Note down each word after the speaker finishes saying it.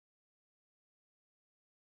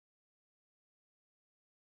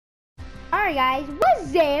Alright guys,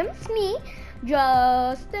 what's up? It's me,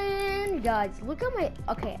 Justin. Guys, look at my,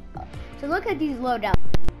 okay, so look at these loadouts.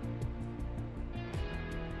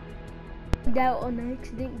 Loadout on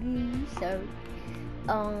accident, so,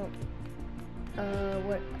 oh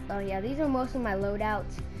yeah, these are mostly my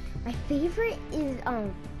loadouts. My favorite is,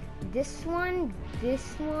 this one,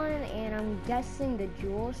 and I'm guessing the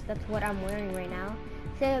jewels. That's what I'm wearing right now.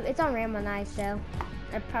 So, it's on randomized, so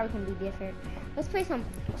it probably can be different. Let's play some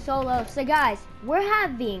solo. So guys, we're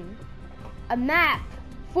having a map,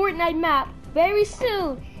 Fortnite map, very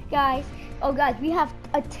soon, guys. Oh guys, we have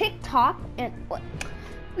a Tick-tock, and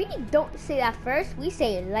we don't say that first. We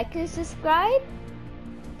say like and subscribe,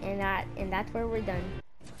 and that's where we're done.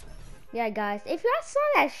 Yeah guys, if you guys saw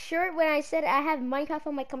that shirt when I said I have Minecraft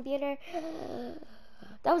on my computer,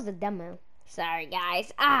 that was a demo. Sorry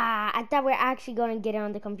guys. I thought we are actually gonna get it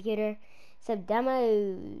on the computer. So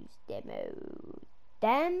demos.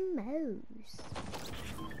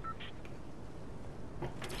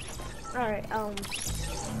 Alright, oh,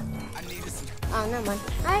 never mind.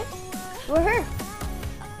 Alright, we're here.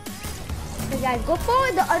 Okay guys, go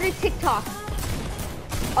follow the other Tick-tock.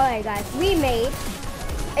 Alright guys, we made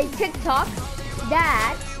a Tick-tock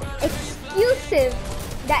that's exclusive,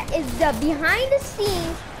 that is the behind the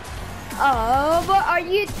scenes of our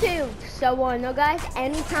YouTube. So no guys,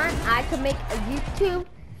 anytime I can make a YouTube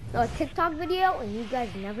or a Tick-tock video, and you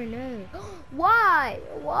guys never know. Why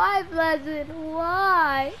Pleasant?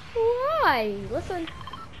 Why? Listen,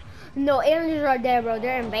 no, aliens are there, bro.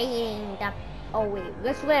 They're invading that. Oh wait,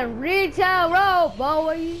 let's land Retail Row,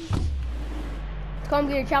 boys. It's gonna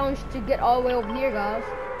be a challenge to get all the way over here, guys.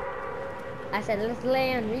 I said let's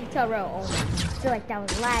land Retail Row. Oh, I feel like that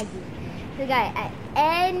was laggy. So guys, at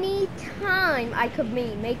any time I could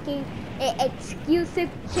be making an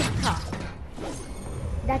exclusive Tick-tock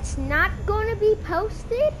that's not gonna be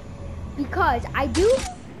posted, because I do,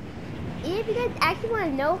 if you guys actually want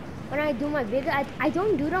to know, when I do my videos, I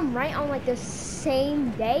don't do them right on like the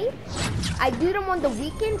same day. I do them on the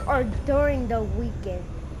weekends or during the weekend,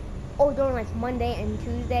 or during like Monday and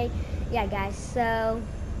Tuesday. Yeah guys, so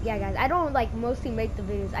yeah guys, I don't like mostly make the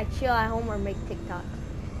videos. I chill at home or make TikToks.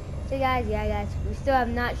 So guys, yeah guys, we still have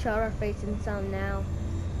not shown our face in some now.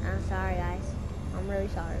 I'm sorry guys, I'm really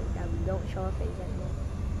sorry that we don't show our face anymore.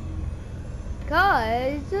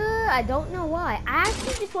 Cause I don't know why. I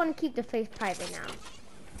actually just want to keep the face private now,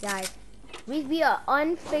 guys. We be an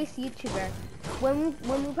unfaced YouTuber. When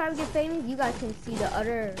we probably get famous, you guys can see the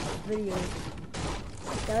other videos.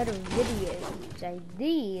 Like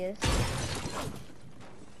these.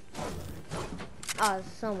 Oh,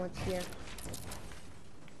 someone's here.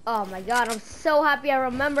 Oh my god, I'm so happy I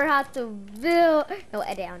remember how to build. No,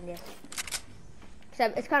 edit on this.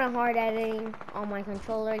 Except it's kind of hard editing on my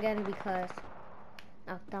controller again, because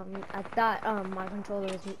I thought my controller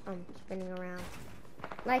was spinning around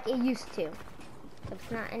like it used to. But it's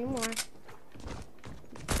not anymore.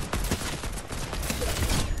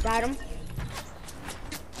 Got him.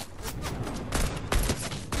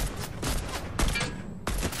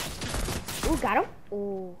 Ooh, got him.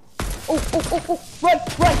 Ooh. Oh,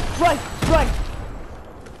 run.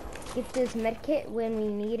 Get this medkit when we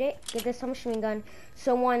need it. Get this submachine gun.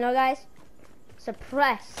 So no guys,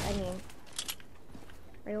 suppress, I mean.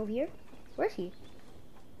 Right over here? Where is he?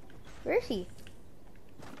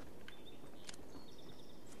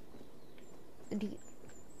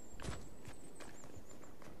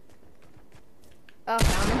 Oh,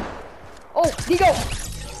 found him. Oh, Deagle!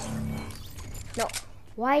 No.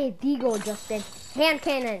 Why a Deagle, Justin? Hand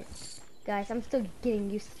cannon! Guys, I'm still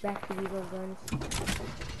getting used back to Deagle guns.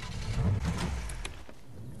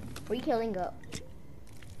 Where you killing up?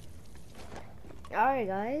 Alright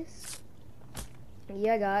guys.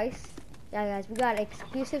 Yeah guys, we got an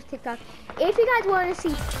exclusive Tick-tock. If you guys want to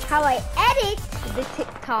see how I edit the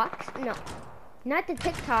TikToks, no, not the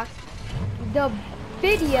TikToks, the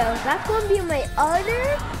videos, that's going to be my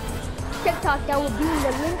other TikTok that will be in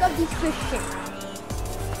the link of description.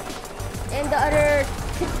 And the other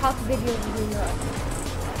TikTok videos you know.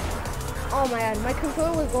 Oh my god, my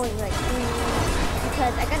controller was going like,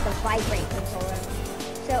 because I got the vibrate controller.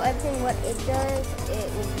 So everything what it does, it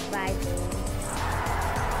will vibrate.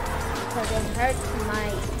 Because it hurts my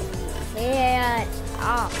head.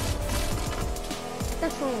 Oh.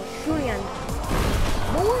 That's someone shooting on me.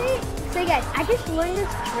 Boy. So guys, I just learned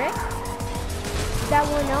this trick. That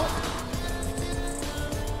one out.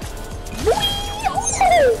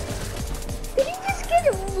 Did he just get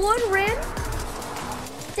one rim?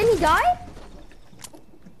 Then he died?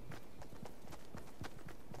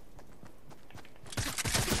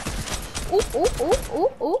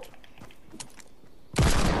 Ooh.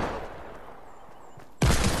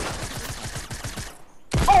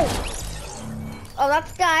 Oh,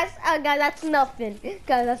 guys, that's nothing.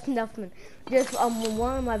 Guys, that's nothing. Just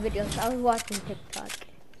one of my videos, I was watching TikTok.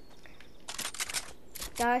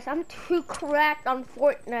 Guys, I'm too cracked on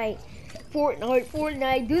Fortnite.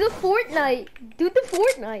 Fortnite. Do the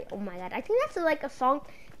Fortnite. Oh my god, I think that's like a song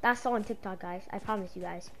that's on TikTok, guys. I promise you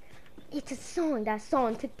guys. It's a song that's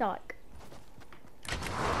on TikTok.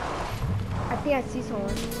 I think I see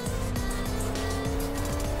someone.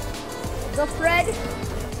 The Fred.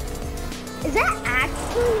 Is that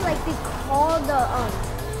actually like they call the I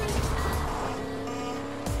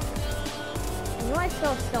know I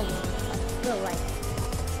saw someone. Real life.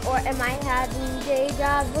 Or am I having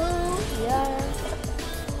deja vu? Yeah.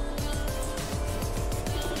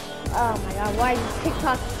 Oh my god, why does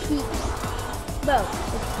TikTok keeps? Bro,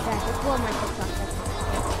 it's one of my TikToks.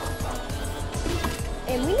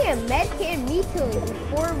 And we need a medkit and retooling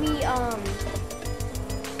before we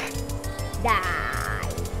die.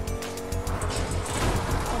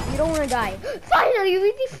 If you don't want to die. Finally,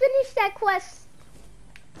 we finished that quest.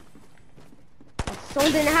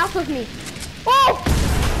 Someone's in the house with me. Oh!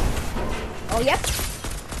 Oh, yep.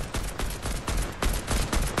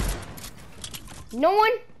 No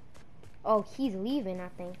one? Oh, he's leaving, I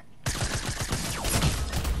think.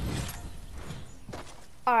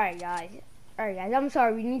 Alright, guys. I'm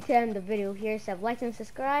sorry. We need to end the video here. So like and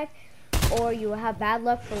subscribe, or you will have bad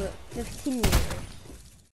luck for 15 minutes.